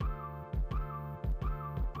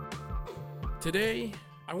Today,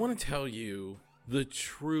 I want to tell you the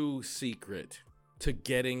true secret to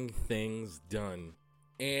getting things done.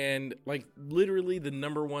 And literally the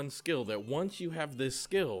number one skill that once you have this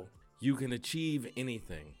skill, you can achieve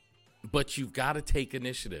anything. But you've got to take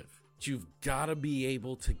initiative. You've got to be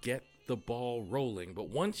able to get the ball rolling. But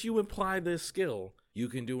once you apply this skill, you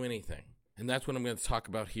can do anything. And that's what I'm going to talk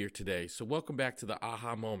about here today. So welcome back to the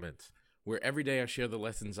Aha Moments, where every day I share the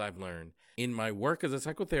lessons I've learned in my work as a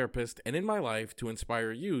psychotherapist and in my life to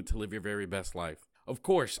inspire you to live your very best life. Of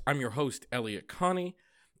course, I'm your host, Elliot Connie,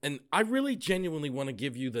 and I really genuinely want to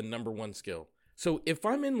give you the number one skill. So if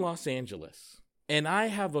I'm in Los Angeles and I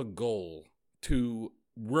have a goal to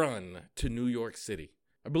run to New York City,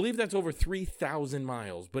 I believe that's over 3,000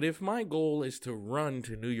 miles, but if my goal is to run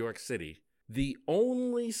to New York City, the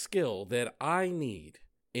only skill that I need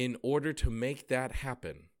in order to make that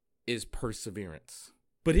happen is perseverance.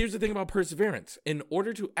 But here's the thing about perseverance. In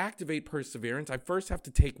order to activate perseverance, I first have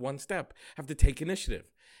to take one step, have to take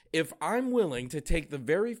initiative. If I'm willing to take the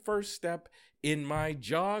very first step in my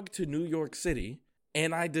jog to New York City,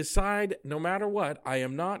 and I decide no matter what, I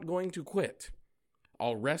am not going to quit.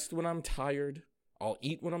 I'll rest when I'm tired. I'll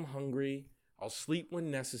eat when I'm hungry. I'll sleep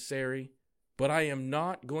when necessary. But I am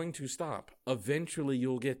not going to stop. Eventually,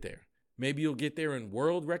 you'll get there. Maybe you'll get there in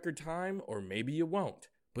world record time, or maybe you won't.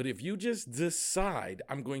 But if you just decide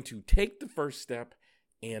I'm going to take the first step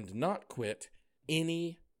and not quit,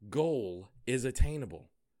 any goal is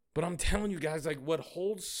attainable. But I'm telling you guys, what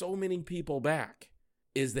holds so many people back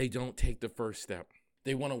is they don't take the first step.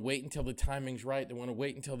 They want to wait until the timing's right. They want to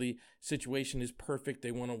wait until the situation is perfect.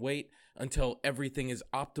 They want to wait until everything is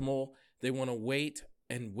optimal. They want to wait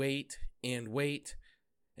and wait and wait.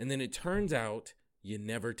 And then it turns out you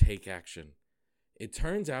never take action. It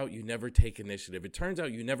turns out you never take initiative. It turns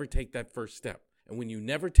out you never take that first step. And when you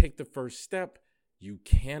never take the first step, you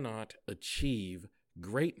cannot achieve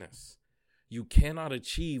greatness. You cannot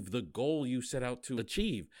achieve the goal you set out to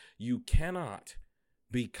achieve. You cannot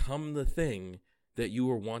become the thing that you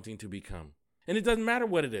are wanting to become. And it doesn't matter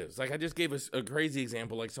what it is. I just gave us a crazy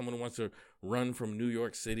example, like someone who wants to run from New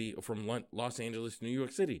York City, or from Los Angeles to New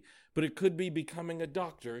York City. But it could be becoming a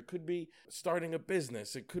doctor. It could be starting a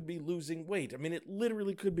business. It could be losing weight. It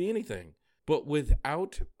literally could be anything. But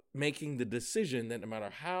without making the decision that no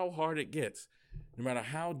matter how hard it gets, no matter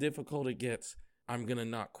how difficult it gets, I'm going to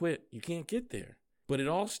not quit, you can't get there. But it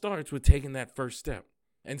all starts with taking that first step.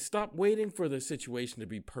 And stop waiting for the situation to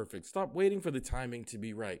be perfect. Stop waiting for the timing to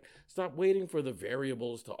be right. Stop waiting for the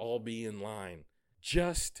variables to all be in line.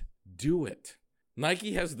 Just do it.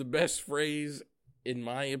 Nike has the best phrase, in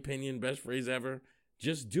my opinion, best phrase ever.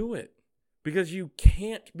 Just do it. Because you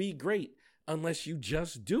can't be great unless you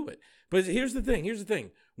just do it. But here's the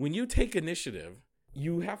thing. When you take initiative,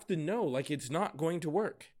 you have to know, it's not going to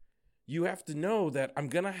work. You have to know that I'm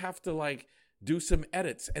going to have to, do some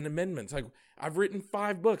edits and amendments. I've written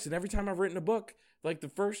 5 books, and every time I've written a book, the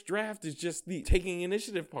first draft is just the taking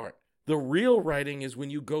initiative part. The real writing is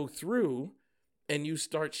when you go through and you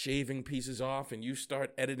start shaving pieces off, and you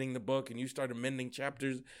start editing the book, and you start amending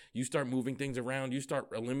chapters, you start moving things around, you start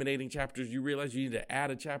eliminating chapters, you realize you need to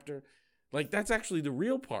add a chapter. That's actually the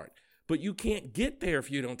real part. But you can't get there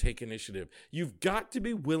if you don't take initiative. You've got to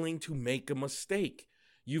be willing to make a mistake.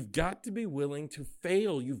 You've got to be willing to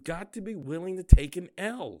fail. You've got to be willing to take an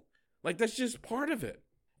L. That's just part of it.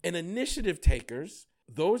 And initiative takers,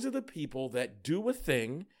 those are the people that do a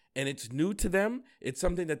thing and it's new to them. It's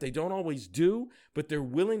something that they don't always do, but they're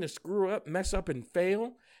willing to screw up, mess up, and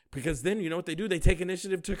fail, because then you know what they do? They take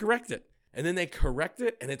initiative to correct it. And then they correct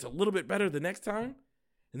it, and it's a little bit better the next time.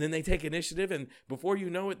 And then they take initiative, and before you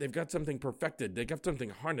know it, they've got something perfected. They got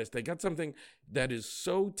something harnessed. They got something that is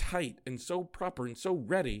so tight and so proper and so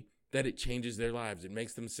ready that it changes their lives. It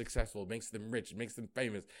makes them successful. It makes them rich. It makes them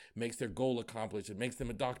famous. It makes their goal accomplished. It makes them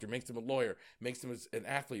a doctor. It makes them a lawyer. It makes them an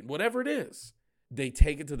athlete. Whatever it is, they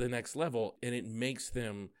take it to the next level, and it makes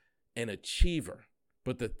them an achiever.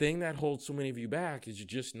 But the thing that holds so many of you back is you're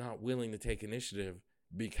just not willing to take initiative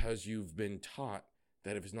because you've been taught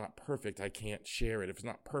that if it's not perfect, I can't share it. If it's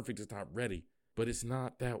not perfect, it's not ready. But it's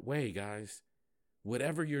not that way, guys.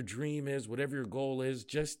 Whatever your dream is, whatever your goal is,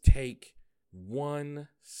 just take one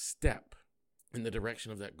step in the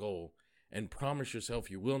direction of that goal and promise yourself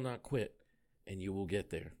you will not quit, and you will get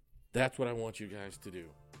there. That's what I want you guys to do.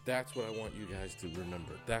 That's what I want you guys to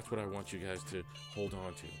remember. That's what I want you guys to hold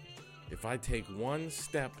on to. If I take one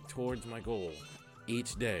step towards my goal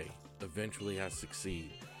each day, eventually I succeed,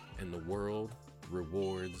 and the world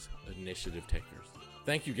rewards initiative takers.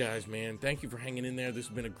 Thank you guys, man. Thank you for hanging in there. This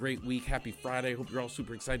has been a great week. Happy Friday. Hope you're all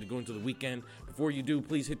super excited to go into the weekend. Before you do,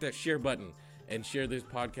 please hit that share button and share this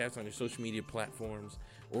podcast on your social media platforms,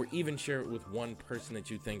 or even share it with one person that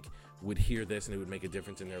you think would hear this and it would make a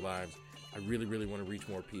difference in their lives. I really, really want to reach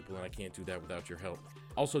more people, and I can't do that without your help.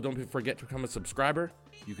 Also, don't forget to become a subscriber.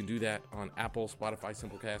 You can do that on Apple, Spotify,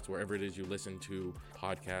 Simplecast, wherever it is you listen to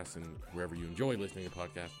podcasts and wherever you enjoy listening to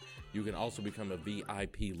podcasts. You can also become a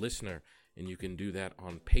VIP listener, and you can do that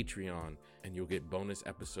on Patreon, and you'll get bonus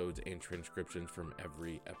episodes and transcriptions from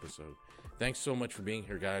every episode. Thanks so much for being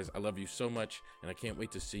here, guys. I love you so much, and I can't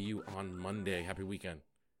wait to see you on Monday. Happy weekend.